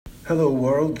Hello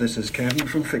world, this is Kevin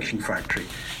from Fiction Factory,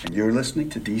 and you're listening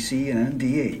to DC and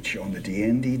DH on the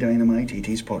DND Dynamite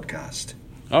 80s podcast.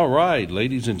 All right,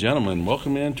 ladies and gentlemen,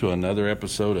 welcome into another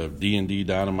episode of D&D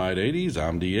Dynamite 80s.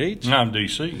 I'm DH. And I'm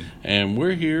DC. And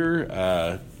we're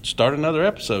here start another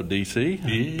episode, DC.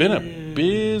 Yeah. Been a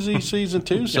busy season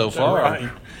 2 so far. Right.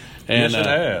 And, yes, it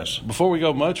has. Before we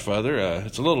go much further,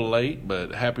 it's a little late,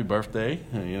 but happy birthday.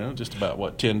 Just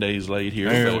about, 10 days late here.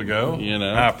 There but, we go.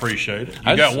 I appreciate it.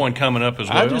 You got one coming up as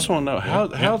well. I just want to know, how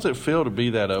does it feel to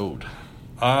be that old?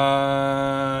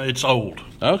 It's old.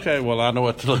 Okay, well, I know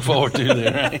what to look forward to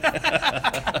then, right?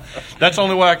 That's the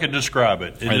only way I could describe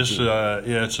it.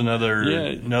 It's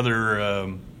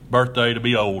another birthday to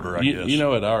be older, I guess. You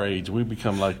know, at our age, we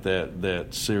become like that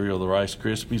cereal, the Rice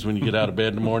Krispies. When you get out of bed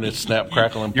in the morning, it's snap,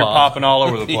 crackle, and pop. You're popping all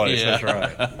over the place. Yeah. That's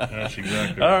right. That's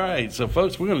exactly right. All right, so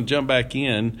folks, we're going to jump back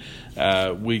in.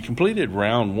 We completed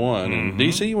round 1. And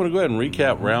DC, you want to go ahead and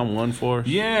recap round 1 for us?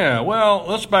 Yeah, well,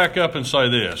 let's back up and say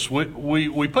this.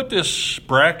 We put this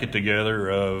bracket together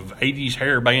of 80s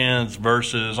hair bands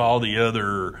versus all the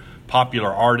other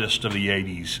popular artists of the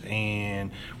 80s,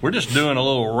 and we're just doing a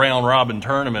little round-robin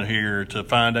tournament here to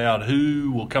find out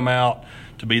who will come out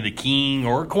to be the king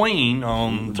or queen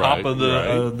on top of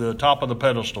the top of the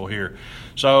pedestal here.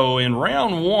 So in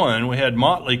round 1, we had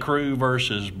Motley Crue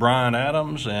versus Bryan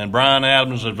Adams, and Bryan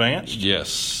Adams advanced.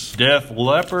 Yes. Def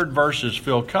Leppard versus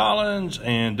Phil Collins,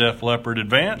 and Def Leppard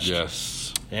advanced. Yes.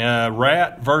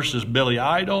 Rat versus Billy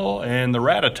Idol, and the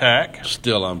Rat Attack.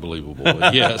 Still unbelievable.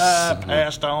 Yes.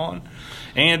 Passed on.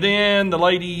 And then the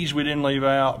ladies, we didn't leave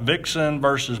out Vixen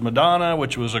versus Madonna,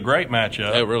 which was a great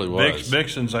matchup. It really was.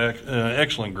 Vixen's an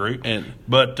excellent group.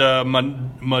 But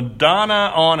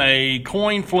Madonna on a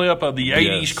coin flip of the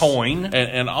 80s coin.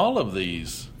 And all of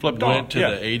these flipped went to the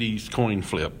 80s coin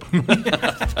flip.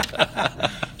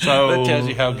 So that tells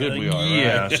you how good we are.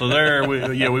 Yeah. Right? So there,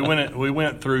 we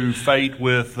went through fate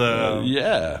with.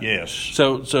 Yes.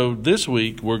 So this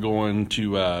week we're going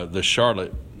to the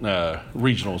Charlotte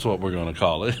regional is what we're going to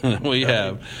call it. We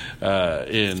have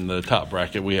in the top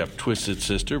bracket we have Twisted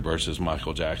Sister versus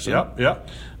Michael Jackson. Yep.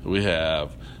 We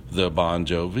have the Bon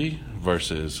Jovi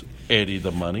versus Eddie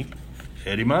the Money.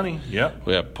 Eddie Money. Yep.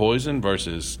 We have Poison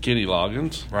versus Kenny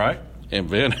Loggins. Right. And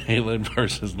Van Halen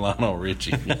versus Lionel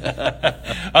Richie.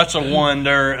 That's a 1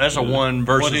 there. That's a 1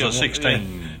 versus a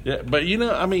 16. Yeah, but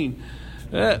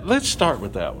let's start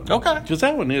with that one. Okay. Because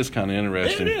that one is kind of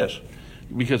interesting. It is.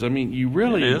 Because you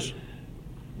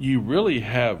really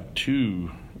have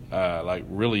 2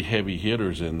 really heavy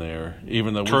hitters in there,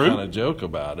 even though we kind of joke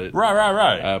about it.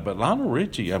 Right. But Lionel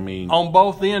Richie, on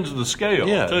both ends of the scale,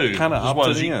 too. Kind of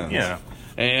opposite ends. Yeah.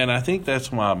 And I think that's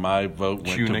why my vote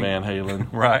went to Van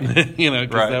Halen. Right.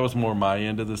 Because that was more my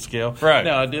end of the scale. Right.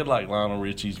 Now, I did like Lionel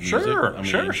Richie's music.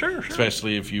 Sure.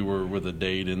 Especially if you were with a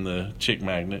date in the Chick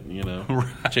Magnet,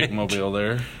 Chick Mobile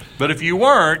there. But if you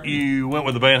weren't, you went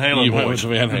with the Van Halen You went with the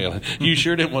Van Halen. You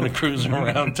sure didn't want to cruise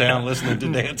around town listening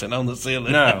to Dancing on the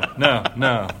Ceiling.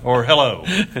 No. Or hello.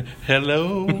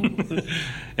 Hello.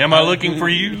 Am I looking for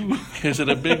you? Is it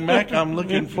a Big Mac I'm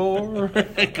looking for?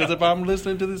 Because if I'm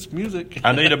listening to this music,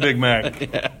 I need a Big Mac.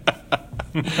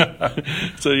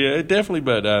 So definitely.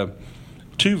 But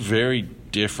 2 very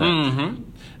different.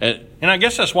 And I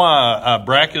guess that's why I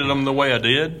bracketed them the way I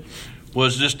did.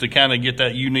 Was just to kind of get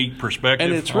that unique perspective.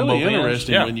 And it's really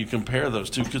interesting when you compare those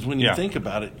 2, because when you think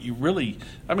about it, you really,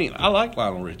 I like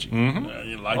Lionel Richie.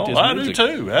 Mm-hmm. I do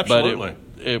too, absolutely.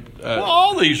 But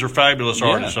all these are fabulous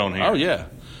artists on here. Oh, yeah.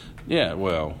 Yeah,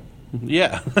 well,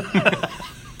 yeah.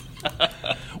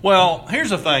 Well,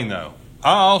 here's the thing, though.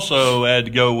 I also had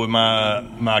to go with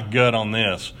my gut on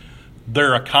this.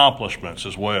 Their accomplishments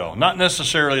as well. Not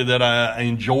necessarily that I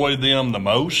enjoy them the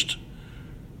most,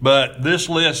 but this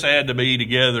list had to be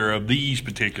together of these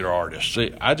particular artists.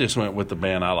 See, I just went with the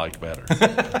band I like better.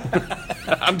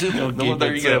 I'm just going to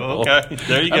there you go. Okay,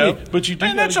 there you go. But you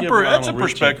do that's a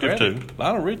perspective too.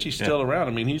 Lionel Richie's still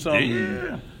around. He's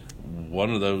on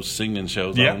one of those singing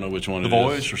shows. I don't know which one The it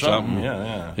Voice is. or something.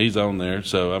 Yeah. He's on there.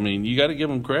 So you got to give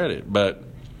him credit. But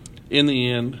in the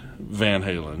end, Van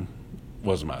Halen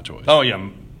was my choice. Oh yeah,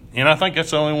 and I think that's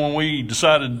the only one we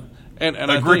decided.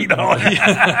 And agreed on.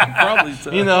 Probably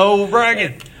so. In the whole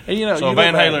bracket. And, so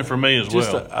Van Halen for me as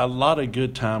well. Just a lot of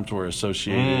good times were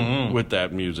associated with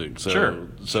that music. So, Sure.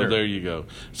 There you go.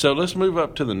 So let's move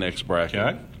up to the next bracket.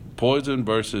 Okay. Poison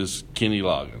versus Kenny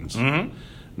Loggins. Mm-hmm.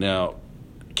 Now,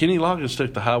 Kenny Loggins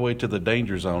took the highway to the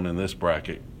danger zone in this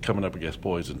bracket, coming up against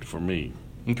Poison for me.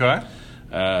 Okay.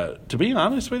 To be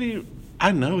honest with you,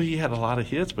 I know he had a lot of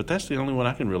hits, but that's the only one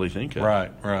I can really think of.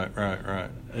 Right.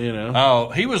 You know? Oh,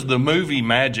 he was the movie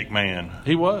Magic Man.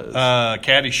 He was.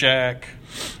 Caddyshack,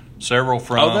 several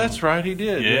from. Oh, that's right, he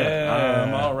did. Yeah.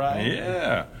 I'm all right.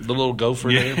 Yeah. The little gopher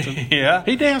dancing. Yeah.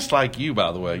 He danced like you,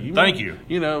 by the way. Thank you.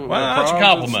 You know, Well, that's a proms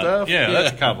and compliment. stuff. Yeah,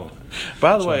 that's a compliment.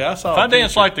 By the way, I saw. If I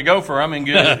dance like the gopher, I'm in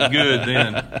good.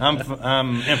 Then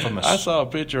I'm infamous. I saw a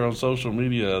picture on social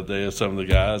media the other day of some of the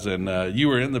guys, and you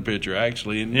were in the picture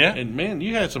actually. And, Yeah. And man,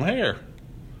 you had some hair.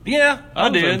 Yeah, I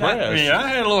was did. impressed. I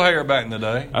had a little hair back in the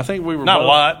day. I think we were Not both, a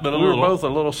lot, but a we little. were both a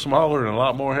little smaller and a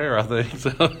lot more hair. I think so.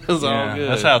 It was all good.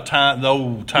 That's how the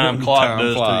old time clock Time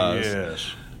does flies. to you.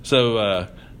 Yes. So,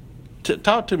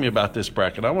 talk to me about this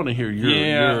bracket. I want to hear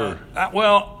your.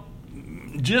 Well,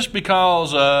 just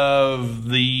because of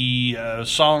the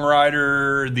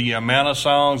songwriter, the amount of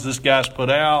songs this guy's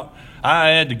put out, I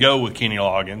had to go with Kenny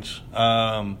Loggins.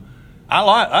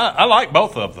 I like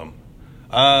both of them.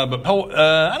 But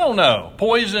I don't know.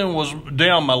 Poison was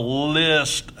down my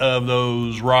list of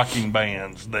those rocking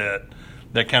bands that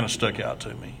kind of stuck out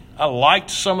to me. I liked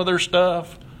some of their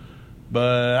stuff,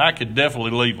 but I could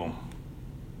definitely leave them.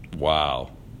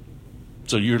 Wow.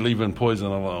 So you're leaving Poison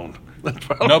alone.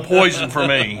 No Poison for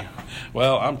me.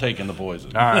 Well, I'm taking the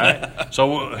Poison. All right.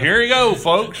 So here you go,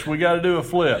 folks. We got to do a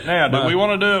flip. Now, do we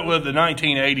want to do it with the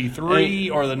 1983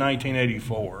 or the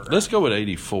 1984? Let's go with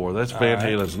 84. That's Van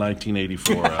Halen's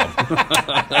 1984 album.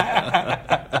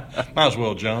 Might as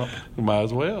well jump. Might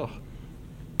as well.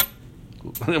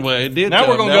 Well, it did. Now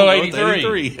we're going to go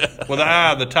 83. with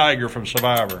Eye of the Tiger from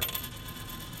Survivor.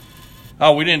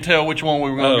 Oh, we didn't tell which one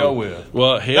we were going to go with.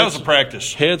 Well, that was a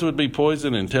practice. Heads would be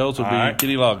Poison and tails would be right.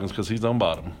 Kenny Loggins because he's on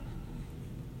bottom.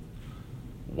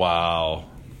 Wow.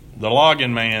 The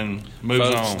Loggin Man moves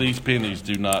Folks, on. these pennies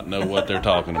do not know what they're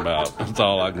talking about. That's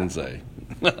all I can say.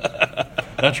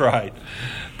 That's right.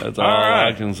 That's all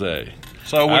I can say.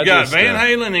 So we got Van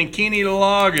Halen and Kenny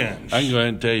Loggins. I can go ahead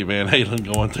and tell you Van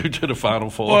Halen going through to the Final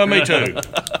Four. Well, me too.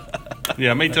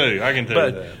 Yeah, me too. I can tell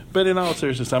you that. But in all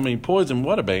seriousness, I mean, Poison,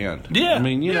 what a band. Yeah. I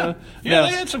mean, you know. Yeah, they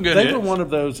had some good They hits. were one of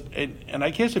those, and I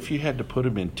guess if you had to put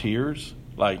them in tiers,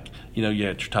 like, you know, you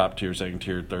had your top tier, second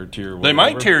tier, third tier, whatever. They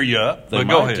might tear you up, They but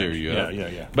might go ahead. tear you up.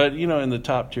 Yeah. But, you know, in the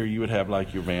top tier, you would have,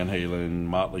 like, your Van Halen,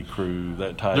 Motley Crue,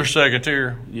 that type. They're second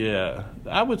tier. Yeah.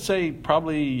 I would say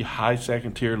probably high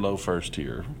second tier, low first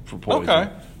tier for Poison. Okay.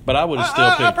 But I would have still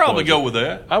picked I'd probably Poison. go with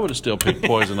that. I would have still picked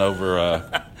Poison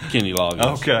over Kenny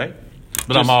Loggins. Okay.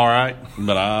 But I'm all right.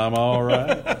 But I'm all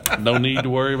right. No need to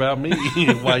worry about me.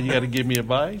 Why you got to give me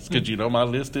advice? Because you know my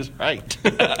list is right.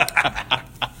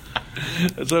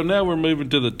 So now we're moving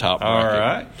to the top All bracket.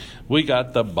 right. We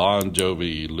got the Bon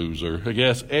Jovi loser. I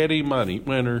guess Eddie Money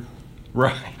winner.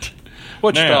 Right.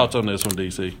 What's your Now- thoughts on this one,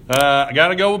 DC? I got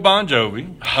to go with Bon Jovi.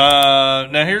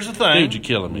 Now, here's the thing. Dude, you're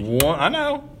killing me. I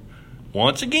know.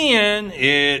 Once again,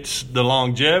 it's the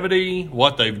longevity,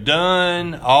 what they've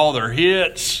done, all their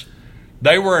hits.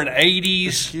 They were an 80s.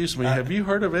 Excuse me, have you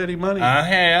heard of Eddie Money? I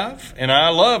have, and I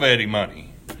love Eddie Money.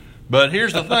 But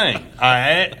here's the thing.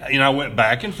 I went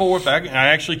back and forth. I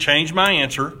actually changed my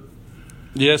answer.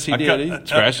 Yes, he did. He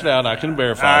scratched it out. I can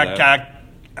verify that.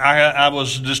 I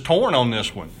was just torn on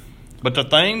this one. But the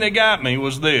thing that got me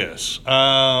was this.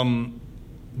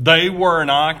 They were an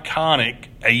iconic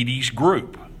 80s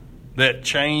group that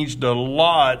changed a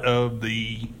lot of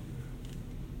the...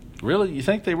 Really? You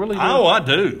think they really did? Oh, I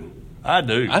do.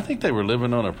 I think they were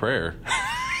living on a prayer.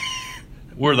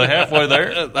 Were they halfway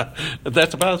there?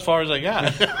 That's about as far as I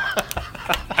got.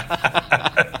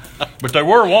 But they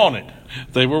were wanted.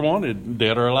 They were wanted,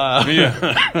 dead or alive.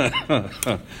 Yeah.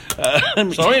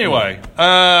 So anyway,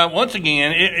 once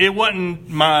again, it wasn't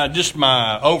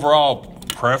my overall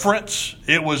preference.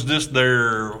 It was just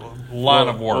their line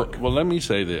of work. Well, let me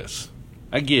say this.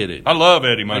 I get it. I love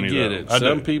Eddie Money. I get though. it. I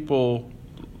Some do. people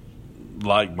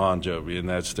like Bon Jovi, and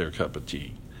that's their cup of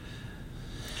tea.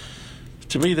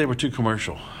 To me, they were too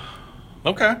commercial.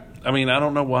 Okay. I mean, I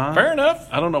don't know why. Fair enough.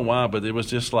 I don't know why, but it was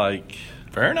just like...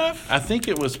 Fair enough. I think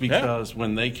it was because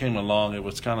when they came along, it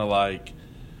was kind of like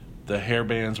the hair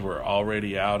bands were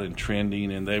already out and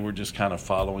trending, and they were just kind of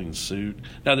following suit.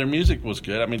 Now, their music was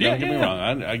good. I mean, don't get me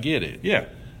wrong. I get it. Yeah.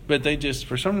 But they just,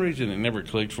 for some reason, it never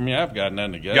clicked for me. I've got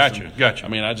nothing against them. Gotcha. I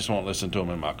mean, I just won't listen to them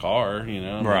in my car, you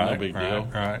know. Right. No big deal.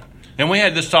 Right. And we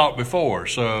had this talk before.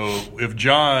 So if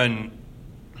John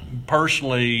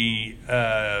personally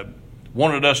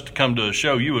wanted us to come to a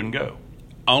show, you wouldn't go.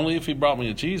 Only if he brought me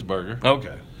a cheeseburger.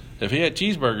 Okay. If he had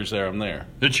cheeseburgers there, I'm there.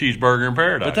 The cheeseburger in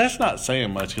paradise. But that's not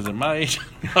saying much because at my age,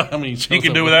 I mean, you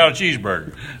can do without a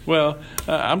cheeseburger. Well,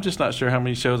 I'm just not sure how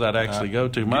many shows I'd actually go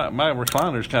to. My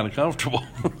recliner's kind of comfortable.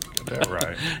 That's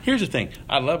right. Here's the thing.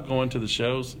 I love going to the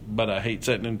shows, but I hate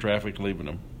sitting in traffic leaving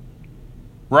them.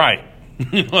 Right.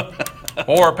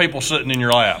 Or people sitting in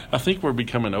your lap. I think we're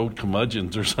becoming old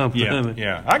curmudgeons or something.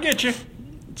 Yeah. I get you.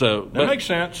 So That makes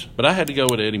sense. But I had to go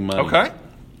with Eddie Money. Okay.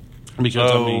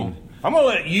 Because, So, I mean... I'm going to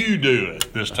let you do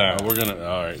it this time. All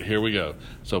right, here we go.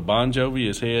 So Bon Jovi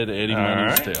is head, Eddie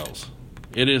Money's tails.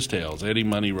 It is tails. Eddie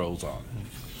Money rolls on.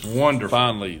 Wonderful.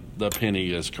 Finally, the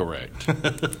penny is correct.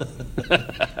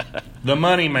 The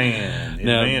Money Man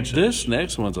Now, advances. this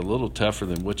next one's a little tougher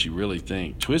than what you really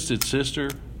think. Twisted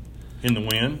Sister In the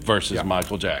Wind versus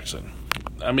Michael Jackson.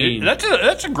 I mean,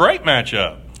 That's a great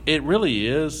matchup. it really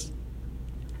is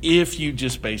if you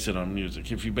just base it on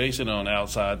music. If you base it on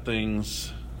outside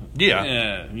things,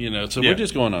 Yeah. so Yeah. we're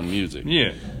just going on music.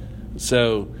 Yeah.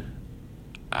 So,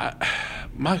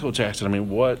 Michael Jackson, I mean,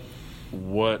 what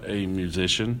a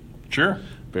musician. Sure.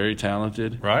 Very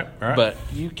talented. Right. But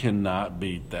you cannot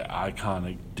beat the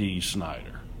iconic Dee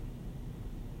Snider.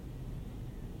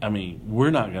 I mean,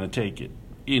 we're not going to take it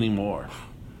anymore.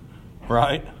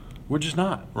 Right. We're just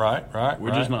not. Right.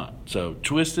 We're just not. So,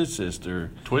 Twisted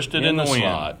Sister. Twisted in the Wind.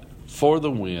 slot for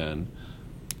the win.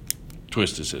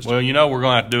 Twisted Sister. Well, we're going to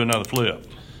have to do another flip.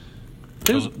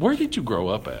 Where did you grow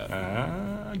up at?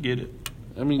 I get it.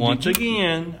 I mean, Once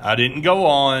again, I didn't go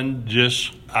on.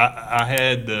 Just I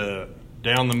had the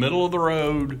down the middle of the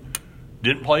road.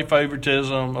 Didn't play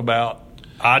favoritism about.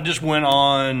 I just went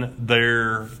on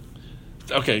their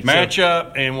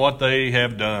matchup and what they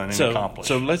have done and accomplished.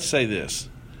 So let's say this.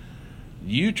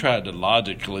 You tried to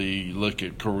logically look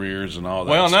at careers and all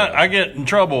that Well, stuff. I get in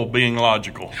trouble being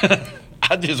logical.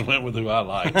 I just went with who I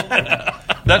liked.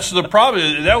 That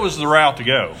was the route to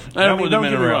go. That would have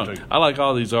been the route to go. I like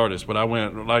all these artists, but I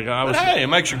went like I was. But hey, it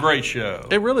makes a great show.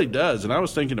 It really does, and I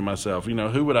was thinking to myself,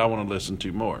 who would I want to listen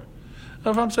to more?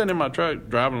 If I'm sitting in my truck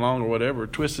driving along or whatever,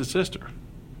 Twisted Sister.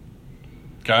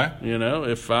 Okay.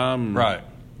 If I'm right.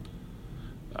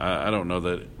 I don't know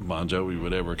that Bon Jovi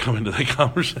would ever come into that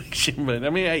conversation, but I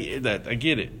mean, I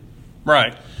get it.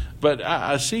 Right. But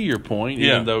I see your point,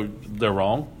 even though they're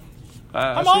wrong.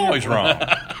 I'm always wrong.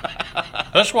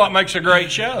 That's what makes a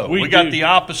great show. We got the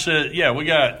opposite. Yeah, we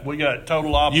got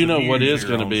total opposite. You know what is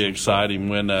going to be exciting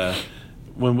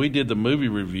when we did the movie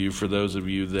review for those of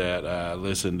you that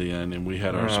listened in, and we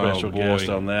had our special guest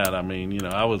on that. I mean,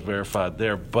 I was verified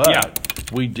there,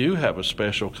 but we do have a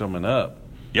special coming up.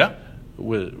 Yeah.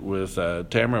 With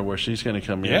Tamara, where she's going to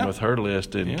come in with her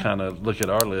list and kind of look at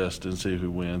our list and see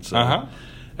who wins. So, and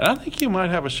I think you might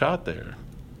have a shot there.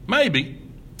 Maybe.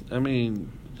 I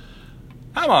mean,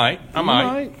 I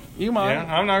might. You might.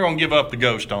 Yeah, I'm not going to give up the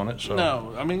ghost on it. So.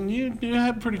 No, I mean you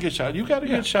had a pretty good shot. You got a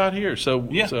good shot here.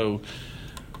 So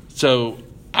so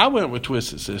I went with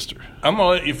Twisted Sister. I'm going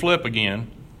to let you flip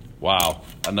again. Wow,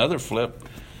 another flip.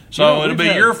 So it'll be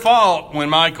your fault when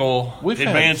Michael Had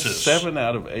advances. 7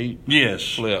 out of 8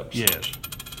 flips. Yes.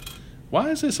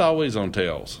 Why is this always on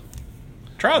tails?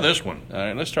 Try this one. All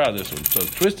right, let's try this one. So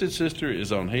Twisted Sister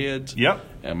is on heads. Yep.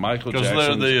 And Michael Jackson's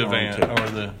Jackson's they're the on event tails. or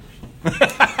the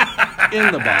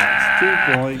In the box, 2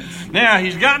 points. Now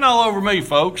he's gotten all over me,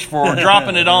 folks, for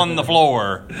dropping it on the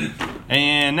floor,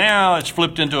 and now it's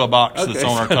flipped into a box that's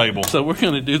on our table. So we're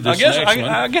going to do this next one.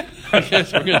 one. I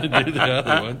guess we're going to do the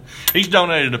other one. He's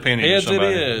donated a penny Yes, to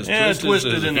somebody. it is. Yeah,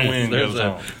 Twisted in the Wind There's goes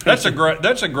on.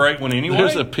 That's a great one anyway.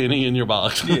 There's a penny in your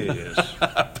box. Yes.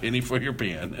 A penny for your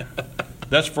pen.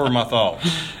 That's for my thoughts.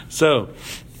 So,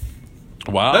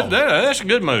 wow. That's a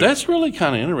good move. That's really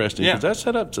kind of interesting because that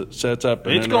sets up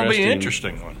an It's going to be an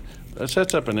interesting interesting one. That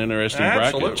sets up an interesting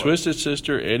Absolutely. bracket. Twisted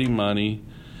Sister, Eddie Money,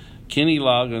 Kenny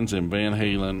Loggins, and Van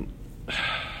Halen.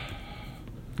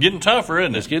 Getting tougher,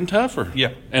 isn't It's it? getting tougher.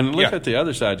 Yeah. And look at the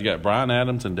other side. You got Bryan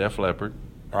Adams and Def Leppard.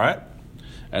 All right.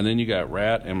 And then you got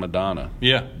Rat and Madonna.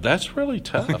 Yeah. That's really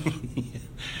tough.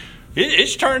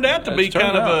 It's turned out to be It's turned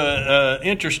kind of out. an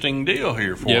interesting deal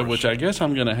here for us. Yeah, which I guess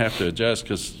I'm going to have to adjust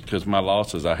because my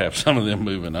losses, I have some of them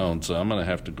moving on. So I'm going to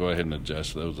have to go ahead and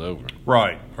adjust those over.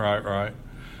 Right.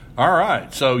 All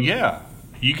right. So, yeah,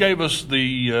 you gave us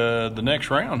the next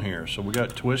round here. So we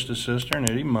got Twisted Sister and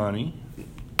Eddie Money.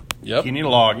 Yep. Kenny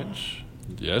Loggins.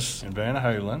 Yes. And Van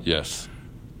Halen. Yes.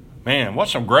 Man, what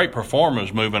some great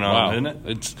performers moving on, isn't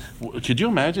it? Could you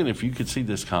imagine if you could see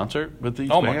this concert with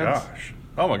these Oh, bands? my gosh.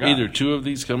 Either 2 of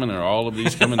these coming or all of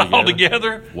these coming together. All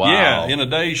together? Wow. Yeah, in a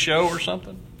day's show or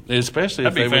something. Especially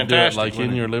That'd if be they would do it fantastic, like in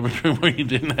wouldn't your living room where you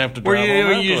didn't have to Where drive you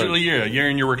home usually, you're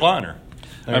in your recliner.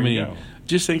 There I you mean, go.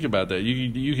 Just think about that.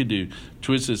 You could do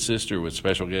Twisted Sister with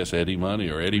special guest Eddie Money,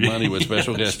 or Eddie Money with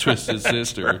special guest Twisted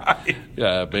Sister. Right.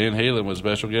 Van Halen with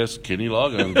special guest Kenny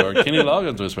Loggins, or Kenny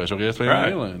Loggins with special guest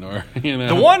Van Halen, or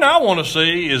The one I want to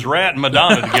see is Rat and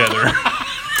Madonna together.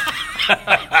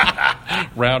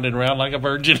 Round and round like a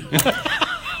virgin.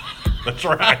 That's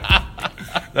right.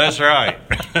 That's right.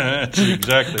 That's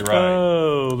exactly right.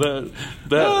 Oh,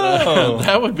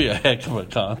 that would be a heck of a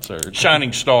concert.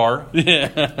 Shining Star.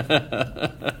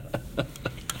 Yeah.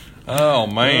 Oh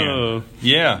man.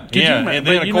 Yeah. And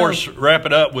then of course wrap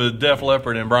it up with Def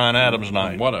Leppard and Bryan Adams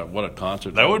night. What a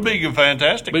concert. That would be a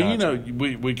fantastic But concert.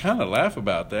 we kind of laugh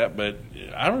about that, but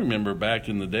I remember back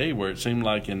in the day where it seemed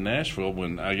like in Nashville,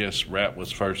 when I guess rap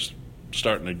was first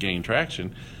starting to gain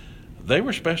traction, they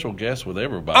were special guests with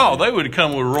everybody. Oh, they would have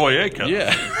come with Roy Acuff.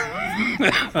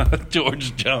 Yeah.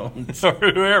 George Jones. Or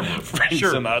whoever. Frank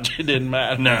Sure. Sinatra, it didn't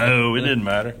matter. No, it didn't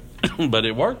matter. But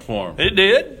it worked for him. It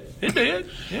did. It did.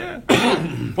 Yeah.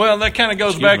 Well, that kind of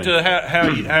goes back to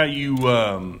how you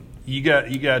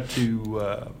got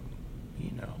to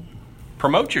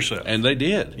promote yourself. And they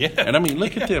did. Yeah. And I mean,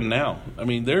 look at them now. I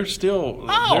mean, they're still.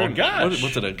 Gosh.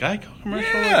 Was it a Geico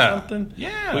commercial or something?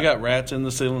 Yeah. We got rats in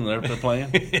the ceiling that they're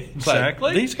playing. Exactly.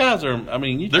 Like, these guys are. I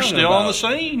mean, they're still on the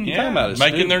scene. You're Yeah. talking about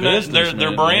making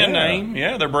their brand name.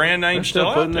 Yeah, their brand name They're still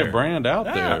still putting out there. their brand out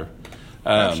there.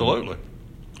 Absolutely.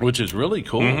 Which is really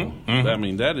cool. Mm-hmm. I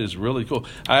mean, that is really cool.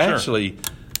 Actually,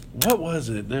 what was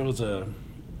it? There was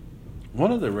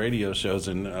one of the radio shows,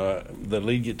 and the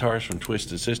lead guitarist from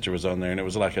Twisted Sister was on there, and it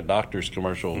was like a doctor's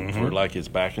commercial for like his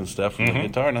back and stuff from the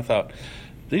guitar. And I thought,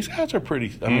 these guys are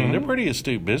pretty. I mean, they're pretty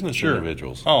astute business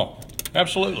individuals. Oh,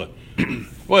 absolutely.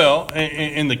 Well,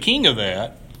 and the king of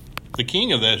that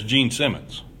is Gene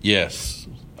Simmons. Yes.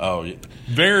 Oh, yeah.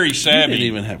 Very You savvy. didn't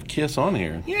even have Kiss on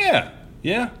here. Yeah.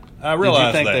 I Did realized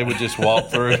you think that. they would just walk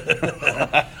through?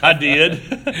 I did.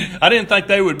 I didn't think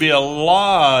there would be a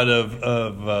lot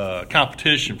of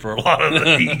competition for a lot of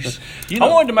these. I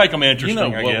wanted to make them interesting, You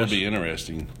know I what guess. would be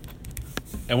interesting?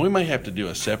 And we may have to do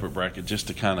a separate bracket just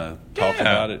to kind of talk Yeah.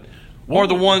 about it. Or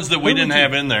the ones that we Who would didn't you-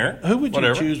 have in there. Who would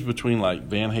Whatever. you choose between like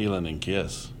Van Halen and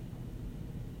Kiss?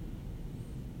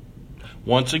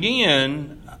 Once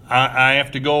again, I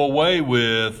have to go away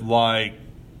with like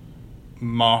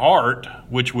my heart,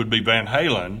 which would be Van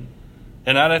Halen,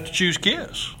 and I'd have to choose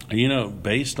Kiss. You know,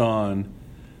 based on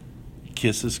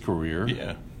Kiss's career,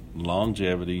 Yeah.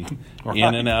 longevity, Right.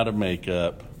 in and out of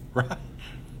makeup, Right.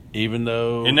 even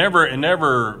though It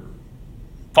never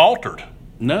faltered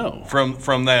no,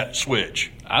 from that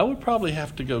switch. I would probably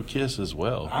have to go Kiss as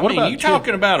well. I mean, you Kiss?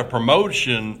 talking about a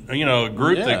promotion, a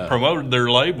group Yeah. that promoted their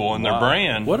label and their Wow.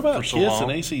 brand. What about for so Kiss long.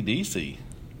 and AC/DC?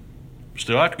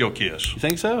 Still have to go Kiss. You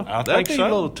think so? I That'd think be so. a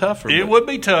little tougher. It but- would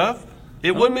be tough.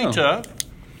 It would be know. tough.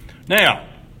 Now,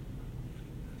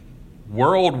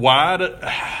 worldwide,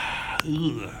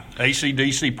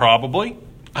 AC/DC probably,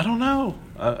 I don't know.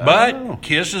 I but don't know.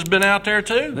 Kiss has been out there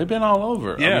too. They've been all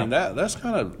over. Yeah. I mean, that's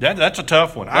kind of That's a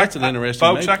tough one. That's an interesting-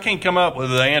 folks. maybe- I can't come up with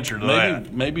the answer to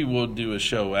that. maybe we'll do a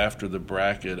show after the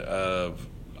bracket of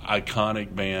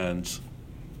iconic bands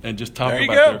and just talk There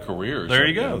you about go. their careers. There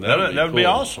you go. That would be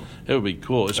cool. awesome. It would be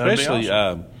cool, That'd be especially.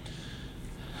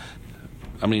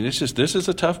 I mean, this is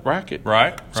a tough bracket,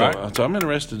 Right. So I'm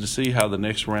interested to see how the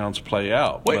next rounds play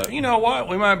out. Wait, But, you know what?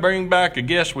 We might bring back a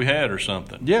guest we had or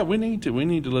something. yeah, we need to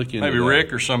look into Maybe that.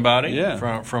 Rick or somebody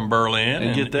Yeah. from Berlin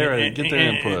And get their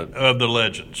input. of the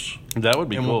legends. That would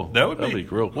be And cool. that would be-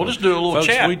 real cool. we'll just do a little Folks,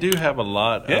 chat. We do have a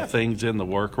lot Yeah. of things in the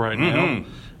work right now.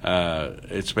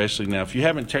 Especially now, if you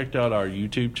haven't checked out our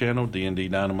YouTube channel, D&D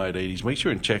Dynamite 80s, make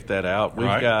sure and check that out. We've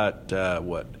Right. got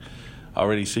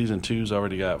already season 2's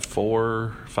already got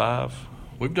 4, 5.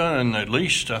 We've done at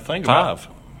least, I think, 5.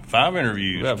 about 5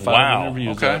 interviews. We have 5 wow.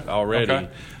 interviews Okay. already. Okay.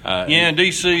 And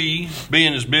DC,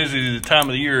 being as busy the time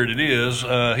of the year it is,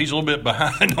 he's a little bit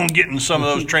behind on getting some of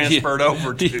those transferred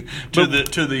over to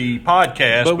the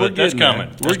podcast. But we're that's getting there. coming.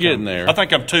 We're That's getting coming. there. I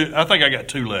think I got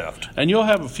 2 left. And you'll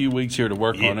have a few weeks here to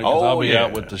work on it because Oh, I'll be yeah.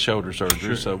 out with the shoulder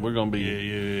surgery, so we're going to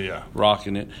be Yeah.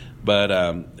 rocking it. But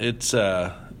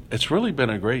it's really been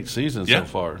a great season Yeah. so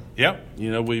far. Yep. You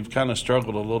know, we've kind of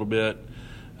struggled a little bit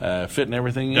fitting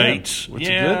everything Dates. in, which is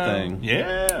a good thing.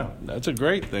 Yeah. That's a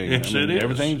great thing. Yes, it is.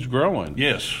 Everything's growing.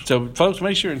 Yes. So, folks,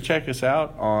 make sure and check us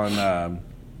out on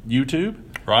YouTube,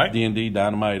 Right. D&D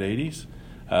Dynamite 80s.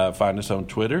 Find us on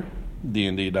Twitter,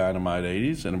 D&D Dynamite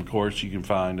 80s. And, of course, you can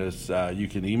find us, you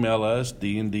can email us,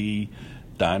 D&D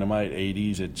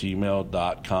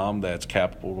Dynamite80s@gmail.com. That's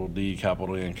capital D,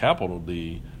 capital N, capital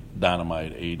D,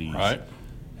 Dynamite 80s. Right.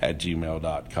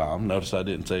 dynamite80s@gmail.com. Notice I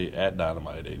didn't say at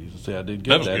Dynamite80s. See, I did That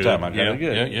good was that good. time. I got it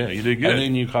good. Yeah, you did good. And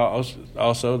then you call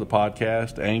also the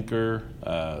podcast, Anchor,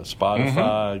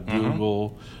 Spotify,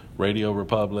 Google, Radio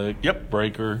Republic, Yep.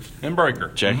 Breaker. And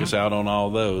Breaker. Check us out on all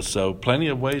those. So plenty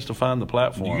of ways to find the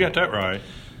platform. You got that right.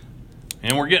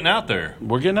 And we're getting out there.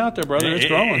 We're getting out there, brother. It's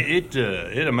growing.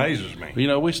 It amazes me. You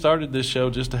know, we started this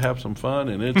show just to have some fun,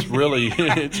 and it's really,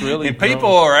 And people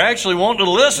are actually wanting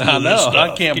to listen to I this know. stuff.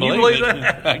 I can't Can you believe believe it.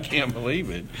 that? I can't believe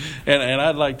it. And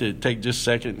I'd like to take just a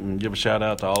second and give a shout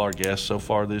out to all our guests so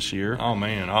far this year. Oh,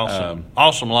 man. Awesome.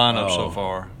 Awesome lineup so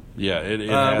far. Yeah, it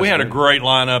We had a been. great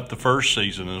lineup the first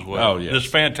season as well. Oh, yes. Just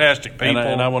fantastic people.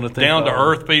 And I wanna thank down to all-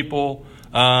 earth people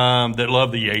that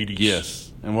love the 80s. Yes,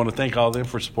 and want to thank all of them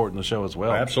for supporting the show as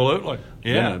well. Absolutely.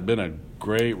 Yeah. Been a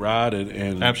great ride,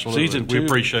 and Absolutely. season We 2,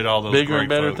 appreciate all those bigger great and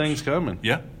better folks. things coming.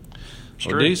 Yeah. It's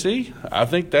Well, true. DC, I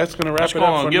think that's going to wrap Let's it go up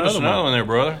on for and give us another another one. one there,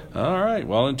 brother. All right.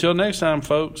 Well, until next time,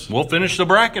 folks, We'll finish the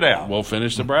bracket out. we'll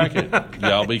finish the bracket.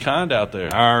 Y'all be kind out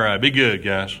there. All right. Be good,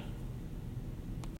 guys.